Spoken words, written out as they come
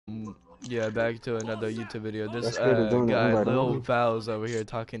Yeah, back to another YouTube video. This Let's get it doing the guy, invite Lil only. Val's over here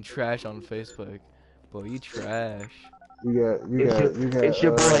talking trash on Facebook. Boy, you trash. It's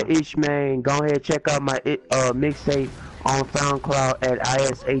your boy Ishman. Go ahead, check out my mixtape on SoundCloud at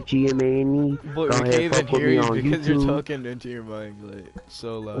ISHEMANE. Boy, Go we can't ahead, even fuck with hear me you on because you're YouTube. talking into your mic like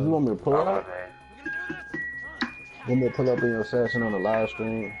so You loud. want me to pull Oh, up? man. You want me to pull up in your session on the live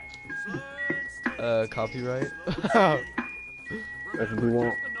stream? Copyright? That's what you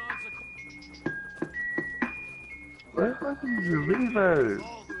want? Where the fuck is the reverb?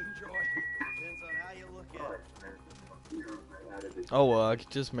 Oh well, I could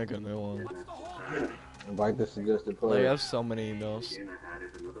just make a new one. Invite the suggested Like, I player. have so many emails.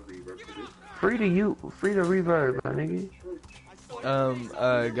 Free to reverb, my nigga.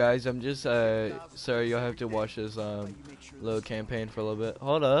 Guys, I'm just, sorry, you'll have to watch this, little campaign for a little bit.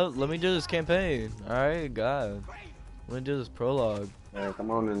 Hold up, let me do this campaign. Alright, God. Let me do this prologue. Man,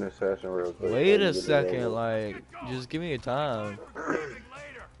 come on in this session real quick. Wait a second, like, just give me a time.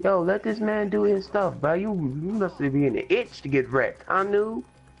 Yo, let this man do his stuff, bro. You must be in the itch to get wrecked. I knew.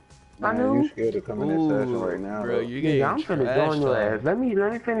 You scared to come in this session right now, bro, bro. you getting I'm finna join your ass. trashed. Let me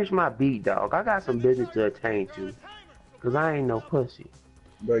finish my beat, dog. I got some business to attend to. Cause I ain't no pussy.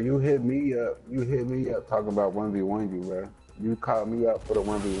 Bro, you hit me up. You hit me up talking about 1v1 you, bro. You called me up for the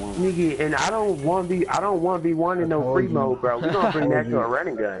 1v1. Nigga, and I don't want to be one in no free mode, bro. We gonna bring that to a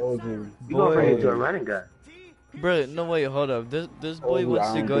running gun. We gonna bring it to a running gun. Bro, no wait, hold up. This boy you, wants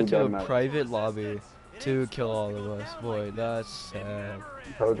I to don't go do to that a much. private lobby to kill all of us. Boy, that's sad.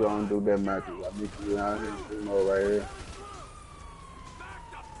 I told you I don't do that matches. I meet you out here in free mode right here.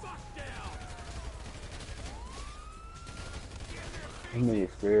 You mean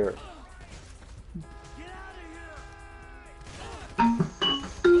scared.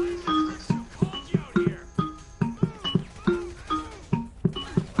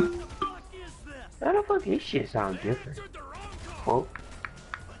 How the fuck this shit sound different? Oh.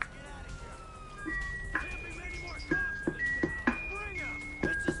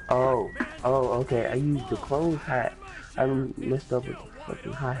 Oh, okay. I used the closed hat. I messed up with the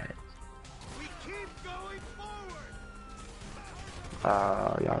fucking hi-hat.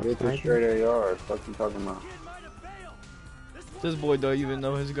 Y'all Get this straight AR. Fuck you talking about? This boy don't even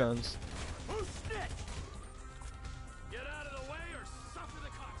know his guns.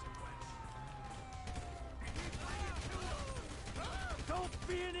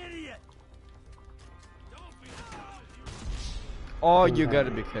 Oh, you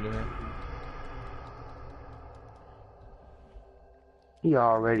gotta be kidding me. He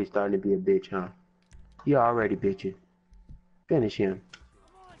already starting to be a bitch, huh? He already bitching. Finish him.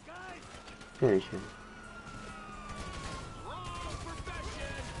 Finish him.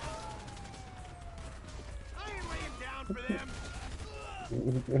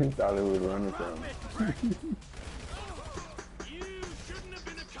 He thought he was running from me.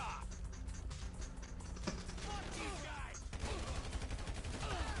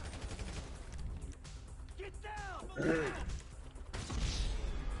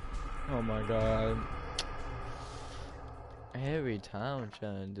 Oh my god. Every time I'm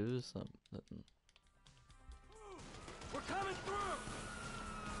trying to do something. We're coming through.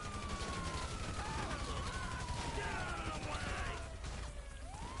 Get out of the way.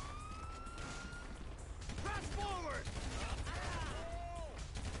 Press forward.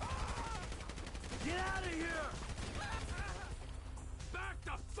 Get out of here. Back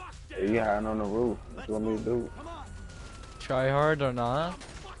the fuck down. You hiding on the roof. That's what me to do. Come on. Try hard or not?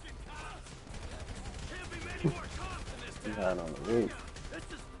 You hiding on the roof. This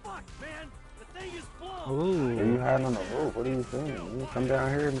is fucked, man. The thing is blown. Ooh. You hiding on the roof. What are you doing? You come down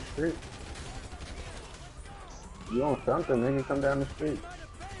here in the street. You on something, nigga? Come down the street.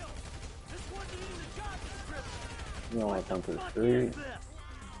 You don't want to come to the street.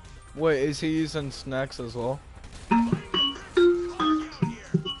 Wait, is he using snacks as well? But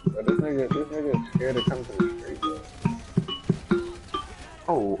this nigga is scared to come to the street, bro.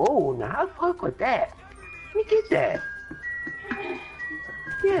 Oh, now I fuck with that. Let me get that.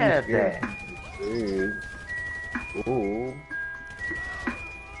 Yeah, that. Ooh.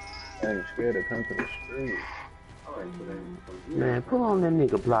 I ain't scared to come to the street. Man, pull on that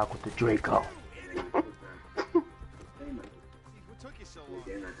nigga block with the Draco. What took you so long?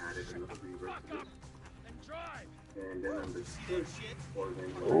 And drive.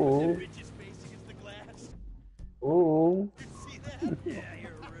 Ooh. Ooh. See that? Yeah,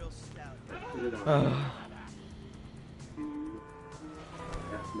 you're a real stout.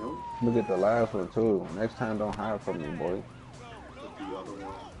 Look at the last one too. Next time don't hide from me, boy.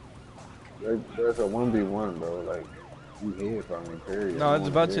 There's a 1v1, bro. Like, You hid from me, period. No, it's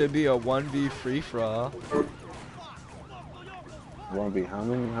about to be a 1v free for all. 1v how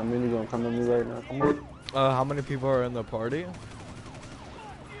many? How many gonna come at me right now? Come on. How many people are in the party?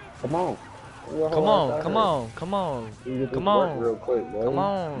 Come on. Come on, come on, come on, come on, real quick, bro. come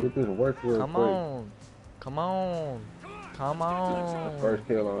on, Get this work real come quick. on, come on, come on. First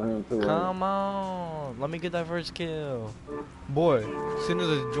kill on him too. Come on, let me get that first kill. Boy, as soon as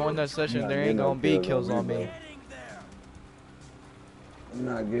I join that session, there ain't gonna be kills on me. I'm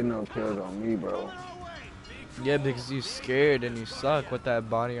not getting no kills on me, bro. Yeah, because you scared and you suck with that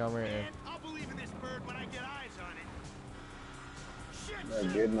body armor. I'm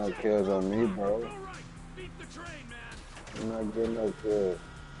not getting no kills on me, bro. I'm not getting no kills.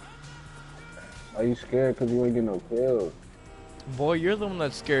 Are you scared because you ain't getting no kills? Boy, you're the one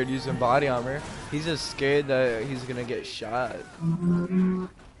that's scared using body armor. He's just scared that he's gonna get shot.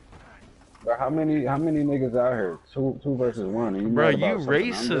 But how many niggas out here? Two versus one. And you Bro, mad you about something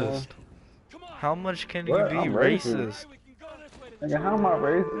I'm racist. How much can you What? be I'm racist? Nigga, how am I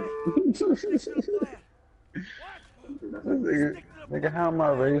racist? nigga, how am I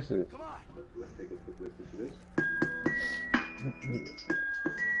racist?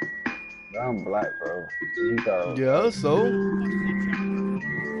 I'm black, bro. Yeah, so?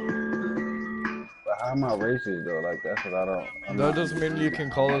 But how am I racist, though? Like, that's what I don't... That doesn't mean you can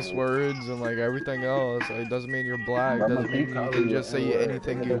call us words and like everything else. It doesn't mean you're black. Doesn't mean you can just say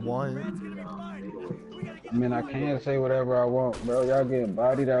anything you want. I mean, I can say whatever I want, bro. Y'all getting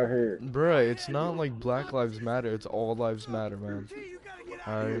bodied out here. Bruh, it's not like Black Lives Matter. It's all lives matter, man.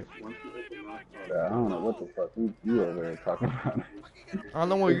 Alright. I don't know what the fuck you over there talking about. I don't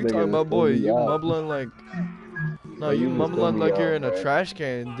know what you're talking about, boy. You mumbling like... No, you mumbling like you're in a trash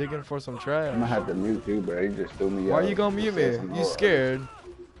can digging for some trash. I'm gonna have to mute you, bro. You just threw me out. Why you gonna mute me? You scared?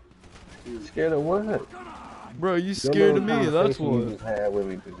 Scared of what? Bro, you scared of me, that's what. You just had with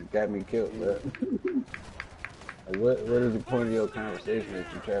me because you got me killed, bro. What is the point of your conversation that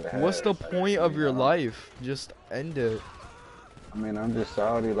you try to have? What's the point of your life? Just end it. I mean, I'm just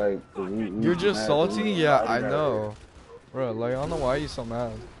salty, like... You're just salty? Yeah, I know. Bro, like, I don't know why you so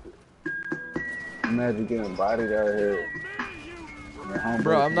mad. I'm mad you getting bodied out here.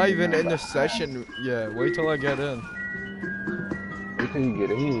 Bro, I'm not even in the session yet. Wait till I get in. Wait till you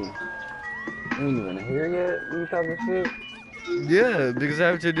get in. You ain't even here yet? You talking shit? Yeah, because I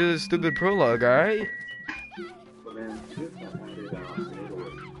have to do this stupid prologue, alright?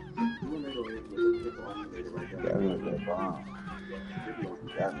 Got me with that bomb.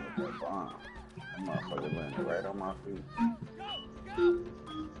 Got me with that bomb. That motherfucker landed right on my feet.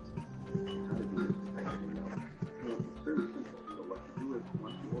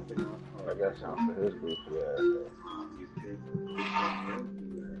 I got something for his goofy ass.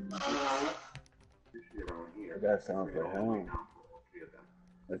 I got something for him.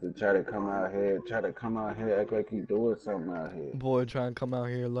 Let's try to come out here, act like he doing something out here. Boy, try and come out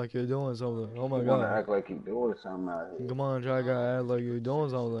here like you're doing something. Oh my You god. wanna act like he doing something out here. Come on, try to act like you're doing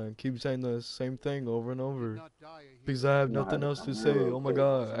something. Keep saying the same thing over and over. Because I have nothing else to say. Oh my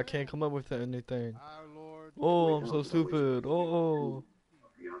god, I can't come up with anything. Oh, I'm so stupid. Oh.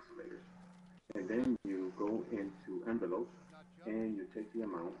 And then you go into envelopes and you take the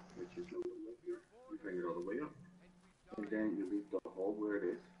amount, which is you bring it all the way up. And then you leave the hole where it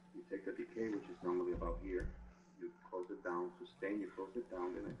is. You take the decay, which is normally about here. You close it down. Sustain, you close it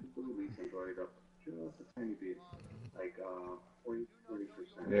down. Then I put the release and draw it up just a tiny bit, like 40%.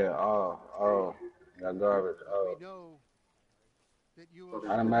 Yeah, that garbage. Oh.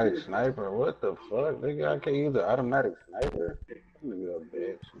 Automatic sniper? What the fuck? Nigga, I can't use an automatic sniper. Nigga, a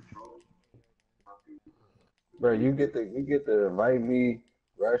bitch. Bro, you get to invite me,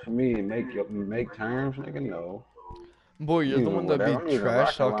 rush me, and make terms, nigga. No. Boy, you're the one that be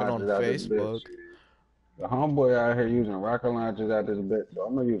trash talking on Facebook. The homeboy out here using rocket launchers out this bitch, so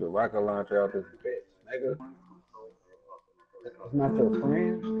I'm gonna use a rocket launcher out this bitch, nigga. It's not your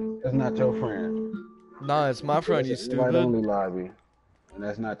friend. It's not your friend. Nah, it's my friend. You stupid. Invite only lobby, and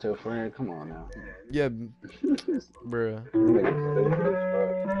that's not your friend. Come on now. Yeah, bruh.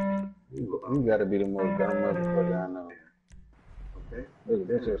 You gotta be the most dumb motherfucker I know. Look,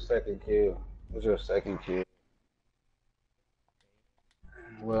 that's your second kill. That's your second kill.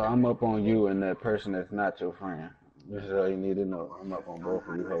 Well, I'm up on you and that person that's not your friend. This is all you need to know. I'm up on both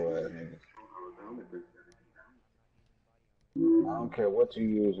of you whole ass niggas. I don't care what you're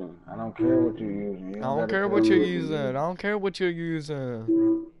using. I don't care what you're using. I don't care what you're using. I don't care what you're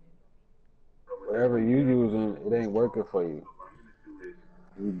using. Whatever you using, it ain't working for you.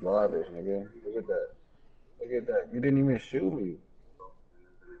 You garbage, nigga. Look at that. Look at that. You didn't even shoot me.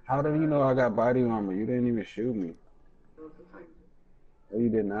 How do you know I got body armor? You didn't even shoot me. the time. No, you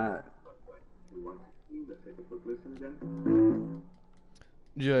did not. In 116, let's take a quick listen again.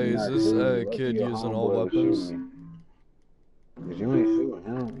 Jay, You're is not this shooting. Lucky kid your using all homeboy was shooting weapons? me. Cause you ain't shooting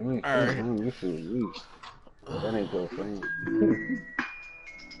him. You ain't shooting Alright. him. You shooting me. That ain't your friend.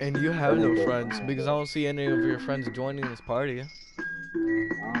 And you That have ain't no your friends, friend, because I bro. don't see any of your friends joining this party.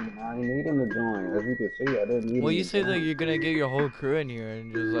 I ain't need him to join. As you can see, I didn't need Well, him you to say that join. you're gonna get your whole crew in here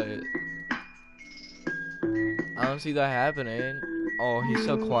and just like... I don't see that happening. Oh, he's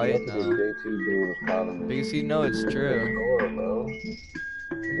so See, quiet that's what this now. JT dude was calling me. Because you know it's Look at this true. score, bro.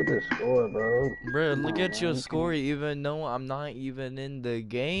 Look at this score, bro. Bro, Come look on, at your man. You score can't. even though I'm not even in the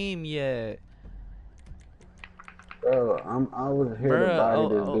game yet. Bro, I was here to Bruh, body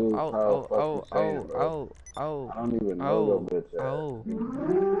this oh, dude oh, called oh, fucking oh, Satan, oh, bro. oh, oh, I don't even know your oh, bitch ass. oh,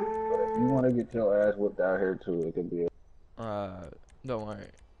 But if you want to get your ass whipped out here too, it could be. don't worry.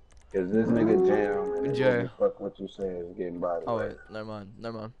 Cause this nigga jam and this Jay. nigga fuck what you say is getting body Oh right wait, never mind,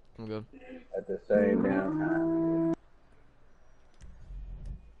 I'm good. at the same damn time.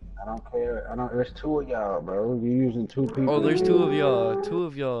 I don't care. I don't. There's two of y'all, bro. You using two Oh, people to there's kill two of me, y'all, bro.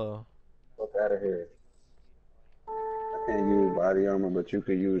 Fuck out of here. I can't use body armor, but you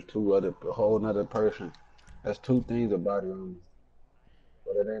could use a whole nother person. That's two things of body armor.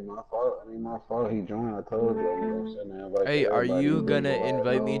 But it ain't my fault. It ain't my fault he joined. I told you I'm gonna send an invite to Hey, are everybody. you You bitch gonna your ass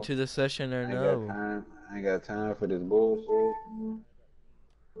invite me on. to the session or I ain't got no? time. I ain't got time for this bullshit.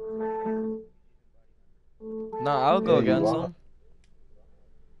 Nah, I'll Yeah, go you against lost. him.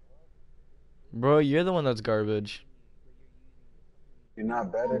 Bro, you're the one that's garbage. You're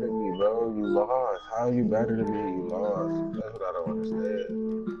not better than me, bro. You lost. How are you better than me? You lost. That's what I don't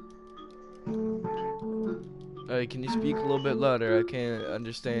understand. Hey, can you speak a little bit louder? I can't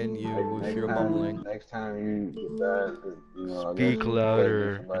understand you if you're mumbling. Next time you decide to, I guess Speak play against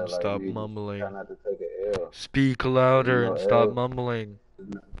louder somebody and like stop me, just try mumbling. not to take an L. Speak Cause louder and stop mumbling.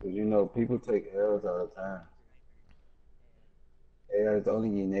 Cause people take L's all the time. L's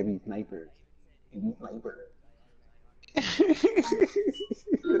only in every sniper. Every sniper. That's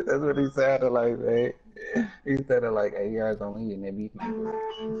what he sounded like, man. He sounded like AR's only in every sniper.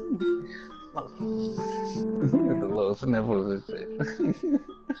 The little sniffles and shit.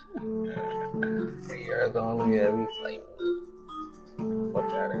 AR's only in every sniper.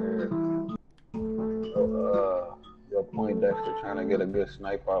 Fuck out of here. Your point Dexter trying to get a good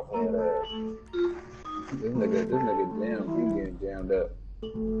snipe off of that. This nigga jammed. He getting jammed up.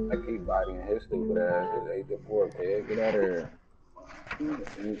 I keep bodying his stupid ass. His 8-4 peg. Get out of here.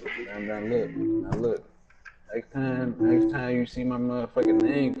 Now look. Next time you see my motherfucking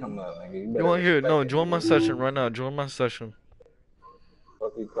name come up, nigga, you You better want to hear? respect No, it, join my nigga. session right now. Join my session.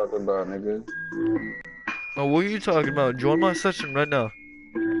 Fuck you talking about, nigga? Oh, what are you talking about? Join my session right now.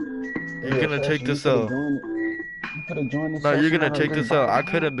 You're Your gonna take session, this out. You could have joined the No, you're session gonna out of take just this out. I bodying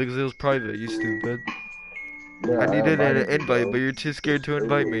couldn't him. because it was private. You stupid. I Yeah, I needed an invited you, invite, but bro. you're too You're scared to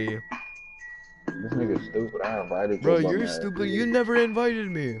invite stupid. me. This nigga's stupid. I invited your Bro, bum you're ass, stupid. You nigga. never invited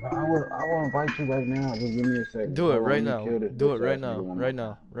me. I will invite you right now. Just give me a second. Do it Hold on, right let me now. kill this Do bitch it right ass nigga now. one more Right time.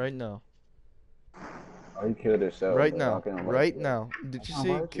 now. Right now. Oh, he killed himself, Right but I now. can invite Right you though. now. I Did you can see?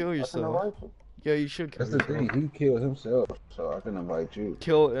 invite you. Kill I can yourself. invite you. Yeah, you should kill That's the yourself. thing. He killed himself, so I can invite you.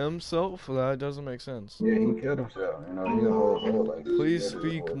 Kill himself? That doesn't make sense. Yeah, he killed himself. He a whole like this. He Please dead as a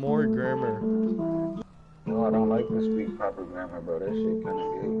speak horse. more grammar. No, I don't like to speak proper grammar, bro. That shit kind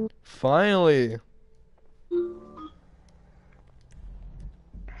of gay. Finally.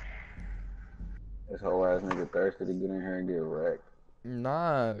 This whole ass nigga thirsty to get in here and get wrecked.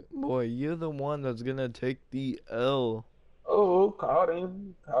 Nah, boy, you're the one that's gonna take the L. Oh, caught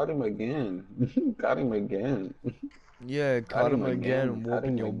him. Caught him again. Caught him again. Yeah, Caught caught him him again. again, Caught whooping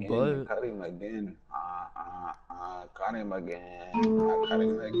him your again. butt. Caught him again. Caught him again. I caught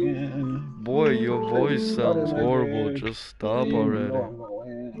him again. Boy, your voice Caught sounds him horrible. again. Just And stop you know already. I'm gonna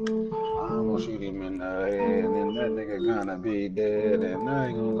win. I'm gonna shoot him in the head, and that nigga gonna be dead. And I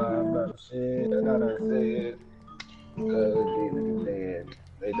ain't gonna lie about the shit that I done said. Cause these niggas dead.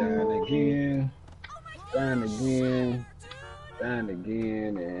 They dying again. Dying again. Dying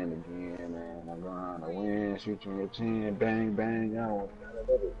again and again. And I'm gonna win. Shoot you in your chin. Bang, bang. I don't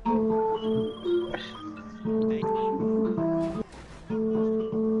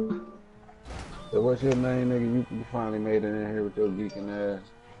So what's your name, nigga? You finally made it in here with your geeking ass.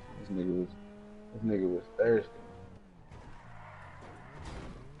 This nigga was thirsty.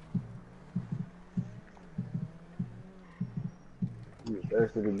 He was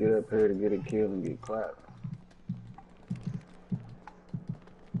thirsty to get up here to get a kill and get clapped.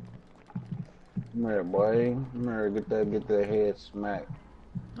 Come here, boy. Come here, get that head smacked.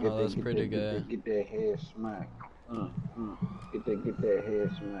 Oh, that's pretty good. Get that head smacked. Get that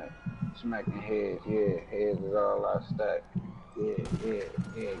head smack. Smacking heads, yeah. Heads is all I stack. Yeah.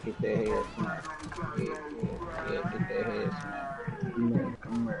 Get that head smack. Yeah. Get that head smack.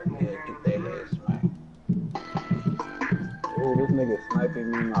 Come here. Yeah, get that head smack. Oh, this nigga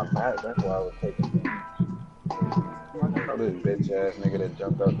sniping me in my back. That's why I was taking damage. I know this bitch ass nigga that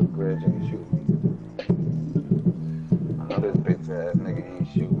jumped out the bridge ain't shoot me. I know this bitch ass nigga ain't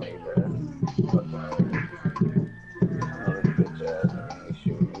shoot me, bruh. Fuck out of here. I know this bitch ass nigga ain't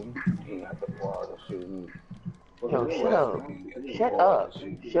shoot me. He ain't got the ball to shoot me. Yo, This shut ass up. nigga ain't got the Shut ball to up.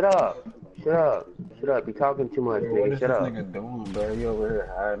 shoot me. Shut up. Shut up. Shut up. You talking too much, Bro, what nigga. is Shut this up. nigga doing, bro? You over here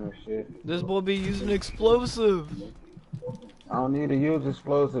hiding and shit? This boy be using explosives. I don't need to use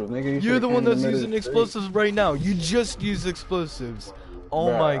explosives, nigga. You You're should've the came one in the that's middle of using the street. explosives right now. You just use explosives. Oh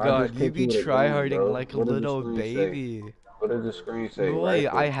Bro, my I just god, you kicked be you with a gun, tryharding bro. like a What does the little screen say? baby. What does the screen say? Boy,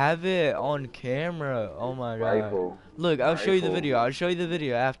 I Rifle. have it on camera. Oh my god. Rifle. Look, I'll show you the Rifle. video. I'll show you the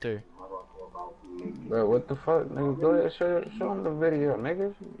video after. Bro, what the fuck, nigga? Go ahead, show him the video,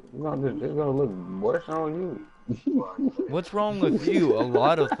 nigga. It's gonna look worse on you. What's wrong with you? A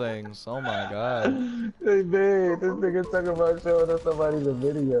lot of things. Oh my god. Hey, man, this nigga talking about showing us somebody the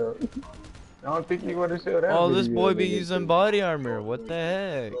video. I don't think you want to show that Oh, this video, boy be nigga. using body armor. What the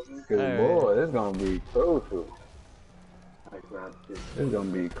heck? Cause Alright. boy, it's gonna be crucial. It's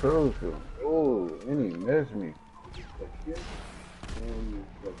gonna be crucial. Oh, and he missed me.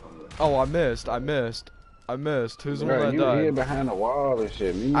 Oh, I missed. Who's the one Bro, that you hid died? behind a wall and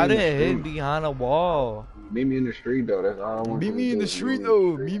shit. Meet me I in the didn't hid street. behind a wall. Meet me in the street though. That's all I want you Meet to me in do. the street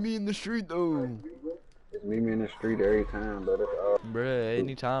though. Meet me in the street though. Just meet me in the street every time, bro. That's all. Bruh,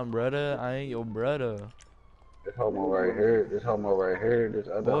 anytime, brother. I ain't your brother. This homo right here. This homo right here. This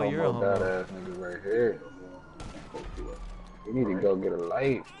other Boy, you're a homo dot homo. ass nigga right here. You need to go get a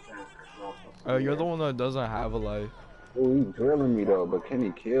light. You're the one that doesn't have a life. Oh, he drilling me though, but can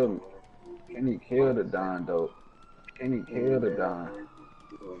he kill me? Can he kill the Don though? Can he kill the Don?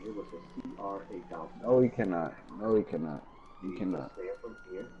 No, he cannot. No, he cannot. He cannot.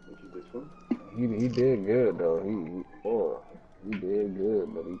 He did good though. He did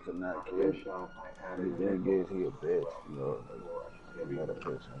good, but he could not kill. He did good. He a bitch, you know. Like, not a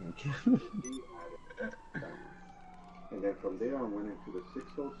bitch. And then from there I went into the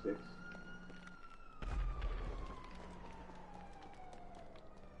 606.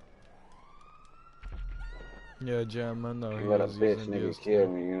 Yeah, Jam, I know he Let a was bitch using nigga DST. kill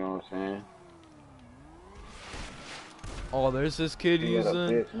me, you know what I'm saying? Oh, there's this kid Can't let a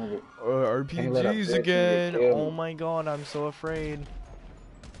using bitch nigga, Can't let a RPGs bitch again. nigga kill Oh me. my god, I'm so afraid.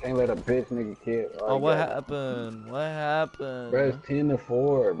 can't let a bitch nigga kill. Oh, what got- happened? What happened? Bro, it's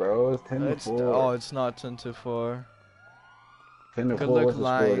 10-4, bro. It's 10 to It's 4. oh, it's not 10 to 4. 10 to Good 4. luck, What's the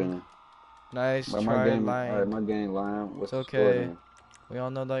score lying. then? Nice Bro, try, Alright, lying. my game lying. What's It's the score okay. then? We all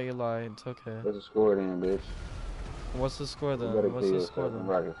know that you lie. It's okay. What's the score then, bitch? What's the score You better then? What's kill the score yourself and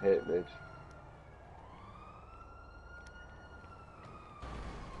then? rock his head, bitch.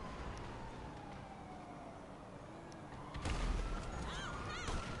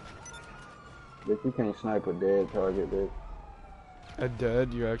 Bitch, you can't snipe a dead target, bitch.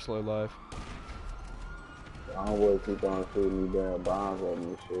 Dead? You're actually alive. I don't want to keep on shooting me down bombs at me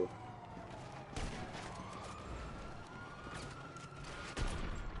and shit.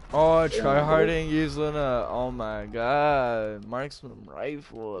 Oh, Yeah, tryharding using a oh my god, marksman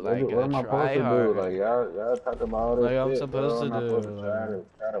rifle like What a am I supposed to do? tryhard. Like y'all talk about all this Like I'm shit, supposed bro. to I'm not supposed do. to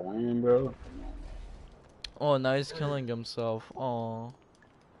try to win, bro. Oh, nice killing himself. Oh,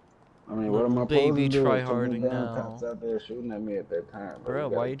 I mean, what am I little supposed baby to do? Too tryharding many damn now. cops out there shooting at me at that time, bro.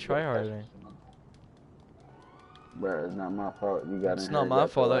 Bro, why you gotta catch tryharding? me. Bro, it's not my fault. You got It's in not here, my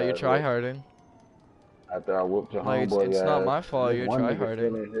got fault your that you're ass whooped. tryharding. After I whooped your Like homeboy it's not ass. my fault This you're one nigga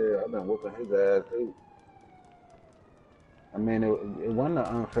still tryharding. in here. I've been whooping his ass too. I mean, it wasn't an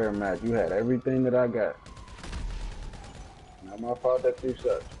unfair match. You had everything that I got. Not my fault that you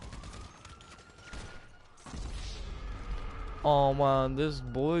suck. Oh man, this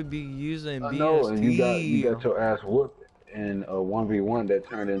boy be using I know, and you got BST. your ass whooped in a 1v1 that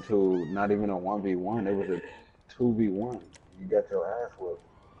turned into not even a 1v1. It was a 2v1. You got your ass whooped.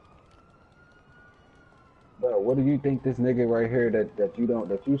 Bro, what do you think this nigga right here that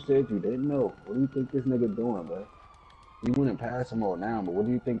you said you didn't know? What do you think this nigga doing, bro? You wouldn't pass him all now, but what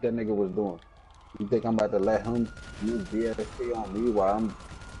do you think that nigga was doing? You think I'm about to let him use BST on me while I'm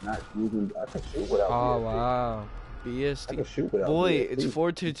not using? I can shoot without Oh BST. wow, I BST. can shoot without Boy, BST. it's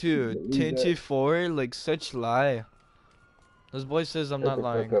 4-2-2, Believe 10-4, like such lie. This boy says I'm Shut not the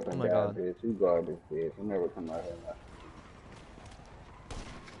fuck lying. up Oh and my die, god. bitch. You garbage, bitch. You never come out here.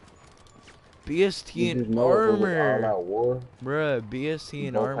 BST You and just know if it was all armor. out war. Bruh, BST We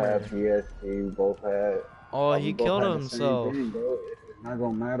and both had armor. BST. We both had. Oh, Like, we he both killed had the same himself. thing, bro. It's not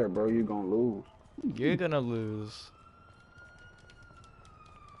gonna matter, bro. You gonna lose. You're gonna lose.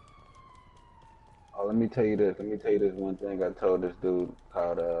 Oh, let me tell you this. Let me tell you this one thing. I told this dude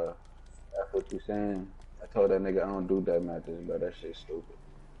called That's what you saying. I told that nigga I don't do that matches, bro. That shit's stupid.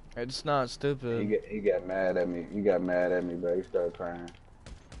 It's not stupid. He got mad at me. He got mad at me, bro. He started crying.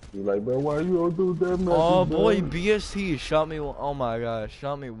 He like, bro, why you don't do that matches, Oh bro? boy, BST shot me. Oh my gosh,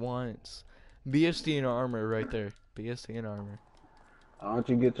 shot me once. BST and armor right there. BST and armor. Why don't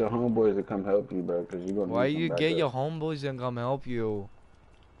you get your homeboys to come help you, bro? Cause you gonna Why need some you backup. get your homeboys and come help you?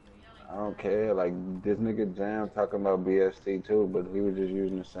 I don't care. Like this nigga Jam talking about BST too, but he was just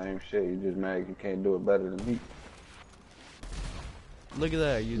using the same shit. You just mad you can't do it better than me. Look at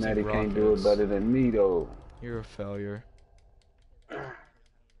that, using Mad he rockets. can't do it better than me though. You're a failure.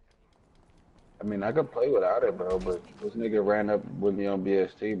 I mean, I could play without it, bro, but this nigga ran up with me on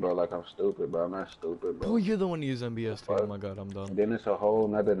BST, bro, like I'm stupid, bro. I'm not stupid, bro. Oh, you're the one using BST. Fuck. Oh my god, I'm done. And then it's a whole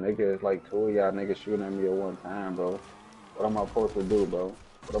nother nigga. It's like two of y'all niggas shooting at me at one time, bro. What am I supposed to do, bro?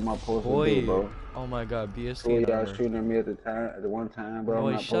 What am I supposed to do, bro? Oh my god, BST Two of and y'all armor. shooting at me at the one time, bro. Boy,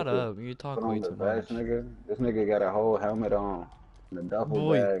 I'm not shut supposed up. You to talk put way on the too vest, much. nigga. This nigga got a whole helmet on, and a duffel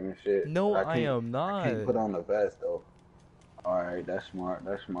Boy, bag and shit. no, But I am I can't put not. on the vest though. All right, that's smart.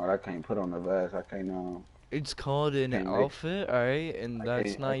 That's smart. I can't put on the vest. I can't It's called an can't make. outfit, alright? And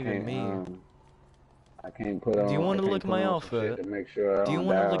that's not even me. I can't put Do you on. want I to look can't at put my on some shit outfit? to make sure I Do you don't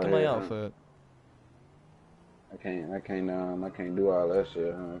want to die look out at my here, huh? outfit? I can't do all that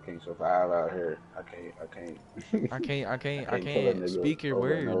shit, huh? I can't survive out here. I can't. I Kill a can't nigga speak your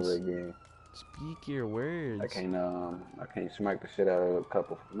over and over words. again. Speak your words. I can't smack the shit out of a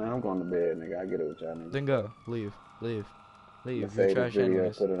couple. Man, I'm going to bed, nigga. I get it with y'all niggas. Then go. Leave. Leave. I'm Leave. gonna You're save this trash video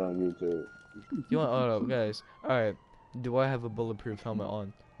anyways. and put it on YouTube. You want? Oh no, guys. Alright. Do I have a bulletproof helmet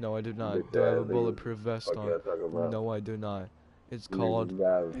on? No, I do not. Do I have a bulletproof vest Fuck on? y'all talking about? No, I do not. It's You called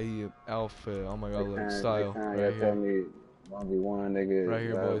niggas got it. a outfit. Oh my god, look. Next Style. time Right y'all tell here. me 1v1, nigga, Right here,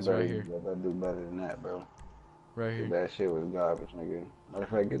 y'all boys. better, Right here. y'all better do better than that, bro. Right here. That shit was garbage, nigga. Matter of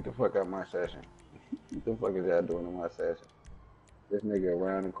fact, get the fuck out my session. What the fuck is y'all doing in my session? This nigga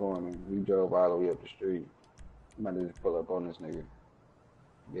around the corner, he drove all the way up the street. I'm about to just pull up on this nigga.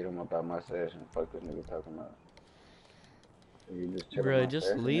 Get him up out my session. Fuck this nigga talking about. You just chill in Bro, my just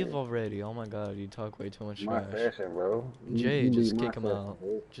session, leave nigga. already. Oh my god, you talk way too much My trash. session, bro. Jay, you just leave my kick him session, out.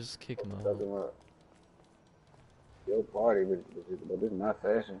 bitch. Just kick him What you out. talking about? Your party, but this is my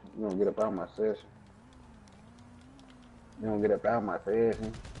session. You don't get up out my session. You don't get up out my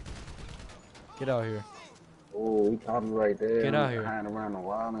session. Get out here. Oh, he caught me right there. Get out here. Hiding around the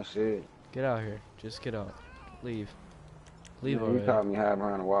wall and shit. Get out here. Just get out. Leave. Leave Man, already. he caught me hiding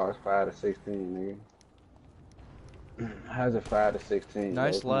around the wall. It's 5 to 16, nigga. How's it 5 to 16?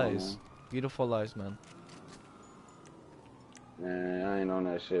 Nice bro? Come on, lies. Beautiful lies, man. man, I ain't on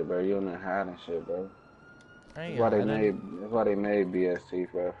that shit, bro. You on that hiding shit, bro. I ain't That's why they hiding. made. That's why they made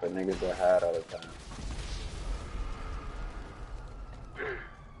BST for niggas that hide all the time.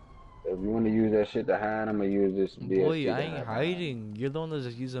 If you want to use that shit to hide, I'm gonna use this BST. Boy, to I ain't hide. hiding. You're the one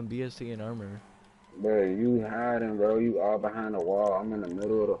that's using BST and armor. Bro, you hiding, bro. You all behind the wall. I'm in the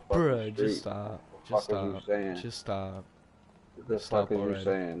middle of the fucking Bruh, street. just stop. What Just the fuck is you stop. saying? Just stop. What the Stop fuck is already. you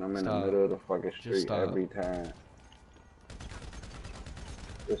saying? I'm in Stop. the middle of the fucking Just street stop. every time.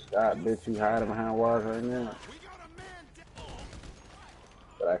 Just stop, bitch. You hiding behind walls right now.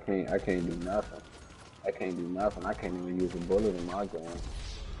 But I can't do nothing. I can't do nothing. I can't even use a bullet in my gun.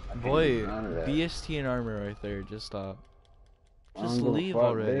 I can't Boy, do none of that. BST and armor right there. Just stop. I Just don't give a leave fuck,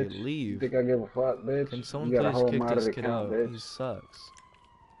 already. bitch. You Leave. think I give a fuck, bitch? Can someone You got a please whole kick mod of this the kid count, out? bitch. He sucks.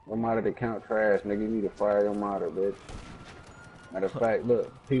 What mod of the count trash, nigga? You need to fire your modder, bitch. Matter of fact,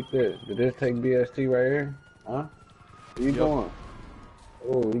 look, peep this. Did this take BST right here? Huh? Where you Yup. going?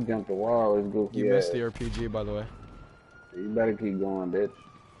 Oh, he jumped the wall, his goofy You ass. missed the RPG, by the way. You better keep going, bitch.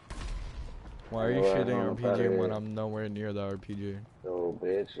 Why are you Otherwise, shooting I'm up outta RPG when here. I'm nowhere near the RPG? So,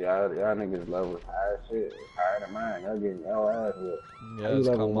 bitch, y'all niggas level high as shit. It's higher than mine. Y'all getting your ass whooped. Yeah, How you it's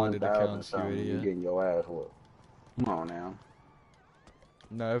level called modded 1,000 accounts, you something, you idiot. getting your ass whooped. Come on now.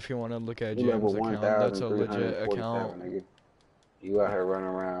 No, if you want to look at You level Jam's account, that's a legit 1,347, account. nigga. You out here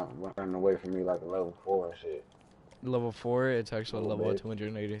running away from me like a level 4 and shit. Level 4, it's actually Little level bitch.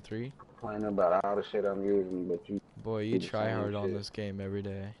 283. Complaining about all the shit I'm using, but you Boy, you do the try same hard on shit. this game every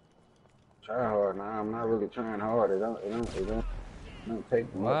day. Try hard. Nah, I'm not really trying hard. It don't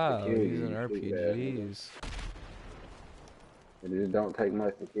take much Wow, to kill you. using You stupid ass nigga. RPGs. It just don't take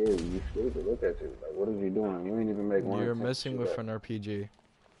much to kill you. You stupid. Look at you. Like, what are you doing? You ain't even make one. You're attempt to messing shoot with at an me. RPG.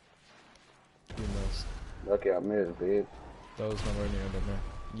 Lucky I missed, bitch. That was nowhere near the net.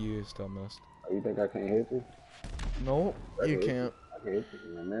 You still missed. Oh, you think I can't hit you? No, I you can hit you. can't. I can hit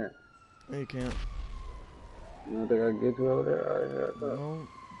you in that. You can't. You don't think I can get you over there? Alright, yeah, I thought. No.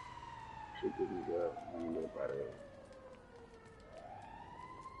 Shoot this nigga up. I ain't get up out of here.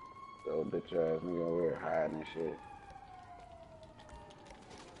 So bitch ass nigga over here hiding and shit.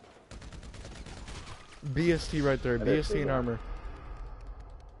 BST right there. BST in armor.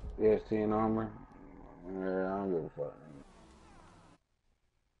 BST in armor? Yeah, I don't give a fuck.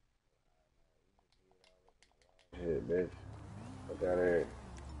 Shit, bitch. Fuck out of here.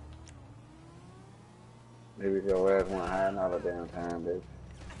 Maybe your ass want hiding all the damn time, bitch.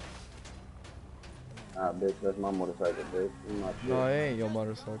 Nah, bitch, that's my motorcycle, bitch. It's my shit. No, it ain't your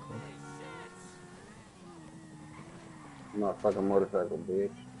motorcycle. It's my fucking motorcycle,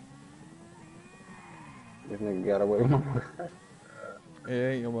 bitch. This nigga got away with my motorcycle. It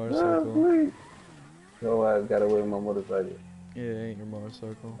ain't your motorcycle. Please. Your ass got away with my motorcycle. Yeah, it ain't your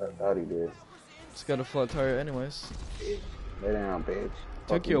motorcycle. I thought he did. It's got a flat tire anyways. Lay down, bitch.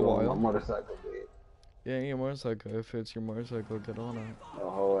 Took you a while. My motorcycle, bitch. Yeah, it ain't your motorcycle. If it's your motorcycle, get on it. A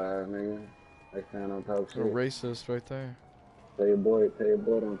whole ass nigga. Next time don't talk A shit. racist right there. Tell your boy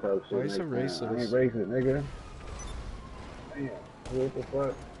don't talk shit. Why you so racist? I ain't racist, nigga. Damn, what the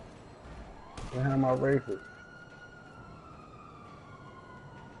fuck? How am I racist?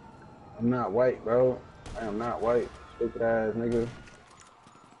 I'm not white, bro. I am not white. Stupid ass nigga.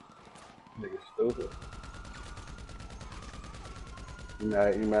 Nigga stupid. You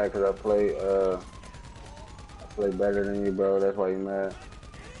mad cause I play better than you, bro. That's why you mad.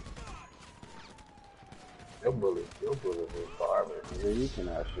 Your bullet is garbage, nigga. You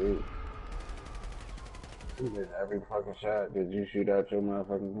cannot shoot. You missed every fucking shot. Did you shoot out your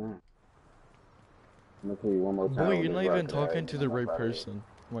motherfucking gun? I'm gonna tell you one more time. Boy, you're not even talking to the right person.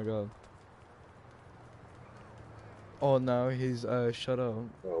 Oh my god. Oh, now he's, shut up.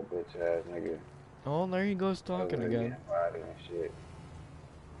 Oh, bitch ass nigga. Oh, there he goes talking again. Body and shit.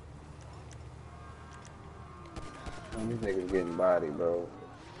 Man, these niggas getting body, bro.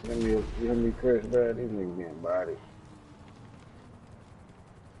 You hear me, Chris, bro? These niggas getting body.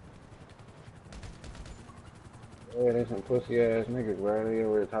 Yeah, they some pussy ass niggas, bro. They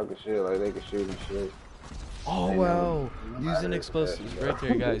over there talking shit like they can shoot and shit. Oh, They wow. know. Using explosives right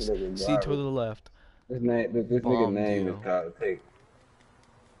there, guys. See to the left. This nigga name is called Take.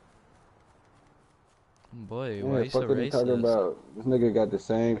 Boy, why you so What you talking racist? about? This nigga got the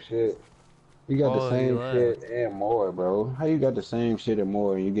same shit. You got the same shit and more, bro. How you got the same shit and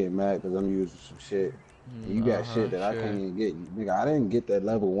more and you get mad because I'm using some shit? And you got shit that I can't even get. Nigga, I didn't get that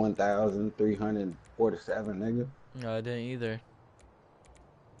level 1,347, nigga. No, I didn't either.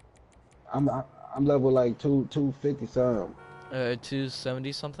 I'm level like 250 something.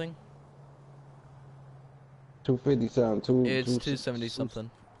 270 something? 250 something. It's 270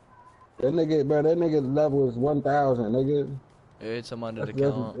 something. That nigga level is 1,000, nigga. It's a modded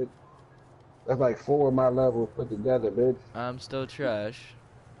account. That's like 4 of my levels put together, bitch. I'm still trash.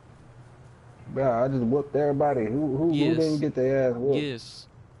 Bro, I just whooped everybody. Who didn't get their ass whooped? Yes.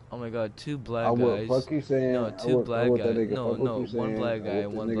 Oh my god, 2 black I guys. Fuck you saying. No, 2 black guys. No, one saying. black guy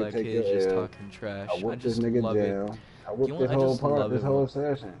and 1 black kid just talking trash. I just love it. I whooped this whole part, this whole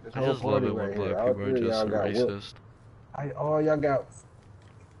session. This whole party right here. All three of y'all got whooped. Y'all got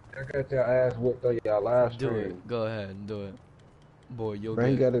your ass whooped on y'all live stream. Do it. Go ahead and do it. Boy, you'll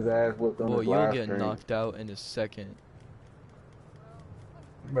he got his ass whooped on his live stream. Boy, you'll get knocked out in a second.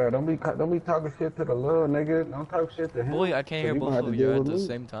 Bro, don't be talking shit to the little nigga. Don't talk shit to him. Boy, I can't hear both of you at the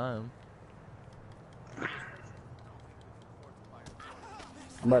same time.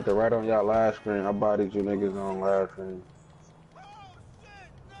 I'm about to write on y'all live screen. I bodied you niggas on live screen.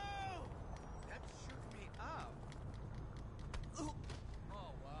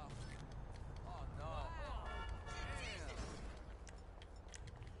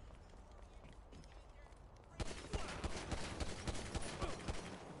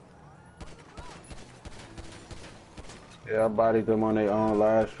 Yeah, I bodied them on their own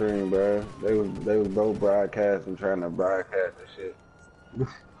live stream, bro. They was both broadcasting, trying to broadcast the shit.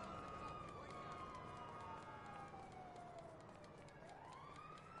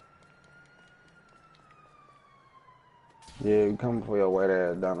 Yeah, you coming for your white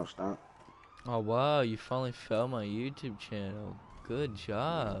ass, Donald Stump. Oh wow, you finally found my YouTube channel. Good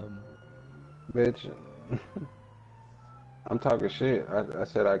job. Bitch. I'm talking shit. I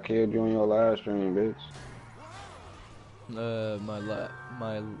said I killed you on your live stream, bitch.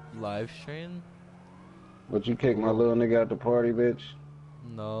 My live stream? Would you kick my little nigga out the party, bitch?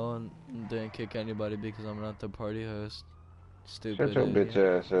 No, didn't kick anybody because I'm not the party host. Stupid. Shut your bitch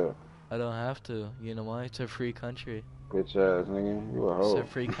ass up. I don't have to. You know why? It's a free country. Bitch ass nigga. You a It's hoe. a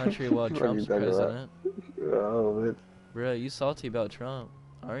free country while What you Trump's talking about? president. You a hoe, bitch. Bruh, you salty about Trump,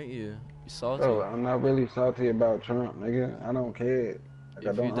 aren't you? You Bro, salty. I'm not really salty about Trump, nigga. I don't care. Like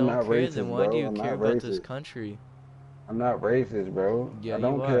If you I'm don't not care, then racist, why do bro. you I'm care not about this racist. country? I'm not racist, bro. Yeah, I you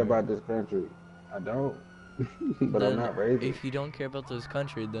don't care are. about this country. I don't. But I'm Then, not racist. if you don't care about this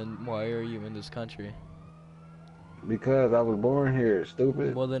country, then why are you in this country? Because I was born here,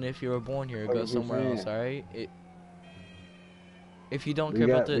 stupid. Well, then if you were born here, What go is you somewhere else, saying? alright? If you don't care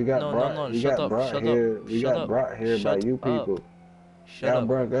about the... We got No, no, brought no, we shut got up, brought shut up, here. We shut got up, brought here by shut you up, people. shut Y'all up,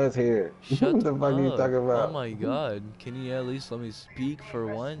 brought us here. What shut the fuck are you up. talking Oh about? my god, can you at least let me speak for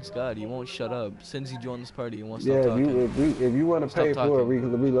once? God, you won't shut up. Since you joined this party, you won't stop Yeah, talking. if you want to Stop pay for a talking.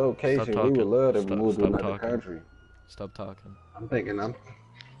 Stop relocation, we would talking. love to Stop, move to stop another talking. country. Stop talking. I'm thinking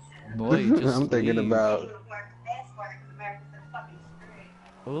Boy, just I'm thinking leave. about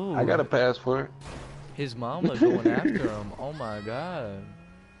I got Ooh, a passport. his mama going after him. Oh my god.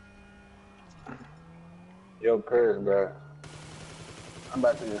 Yo, Chris, bro. I'm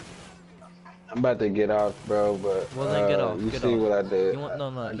about to I'm about to get off, bro. But Well then get off, you get see off. what I did? You want no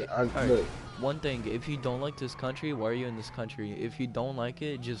no. Alright. Look. One thing, if you don't like this country, why are you in this country? If you don't like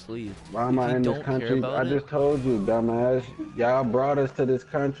it, just leave. Why am If I you in this don't care country? I about it, just told you, dumbass. Y'all brought us to this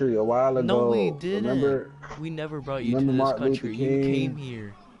country a while no we ago. didn't. Remember? We never brought you to Remember this Martin Luther country. You came King?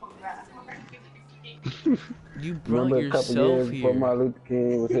 here. You brought Remember a couple years yourself before here. Martin Luther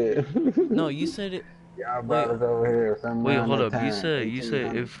King was here? No, you said it. Y'all Wait, brought us over here some wait, around hold that up. time, You said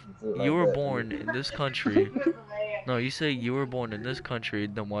 1800s, if shit you like were that. born in this country. No, you say you were born in this country,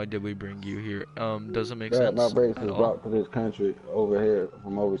 then why did we bring you here? Doesn't make Bruh, my sense race at was all. brought to this country over here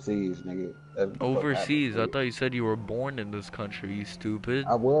from overseas, nigga. That's what the fuck happened, Overseas, I nigga. thought you said you were born in this country, you stupid.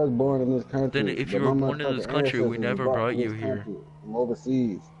 I was born in this Then country, if you but were my born in this motherfucking country, we ancestors was never brought to brought you this here. country from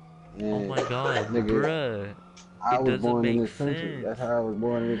overseas. Oh And my god, nigga, bruh. I It was doesn't born in make this country. sense. That's how I was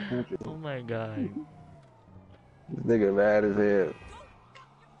born in this country. Oh my god. This nigga mad as hell.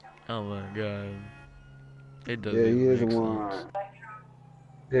 Oh my god. It doesn't Yeah, he even is the make sense. one.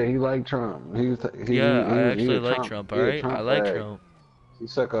 Yeah, he like Trump. Yeah, I He actually a like Trump. Trump, He a alright? I Trump like fag. Trump. He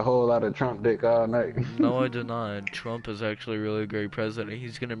suck a whole lot of Trump dick all night. No, I do not. Trump is actually a really great president.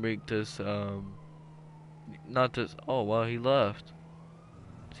 He's gonna make this, not this. Oh, wow, he left.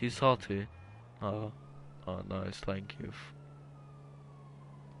 He's salty. Oh, oh, nice. Thank you.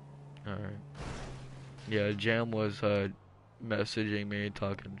 Alright. Yeah, Jam was, messaging me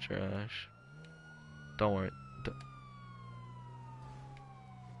talking trash. Don't worry.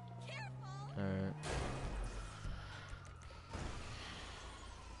 Alright.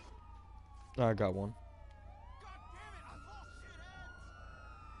 I got one.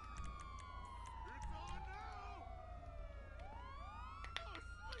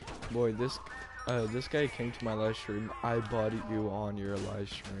 Boy, this guy came to my live stream. I bodied you on your live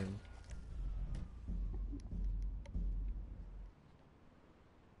stream.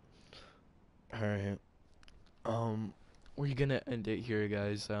 Alright. We're gonna end it here,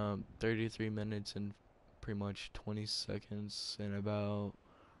 guys. 33 minutes and pretty much 20 seconds in about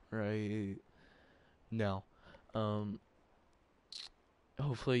right now. Um,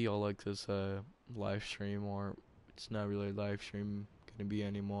 hopefully y'all like this live stream, or it's not really a live stream gonna be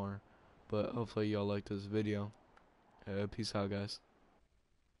anymore, but hopefully y'all like this video. Peace out, guys.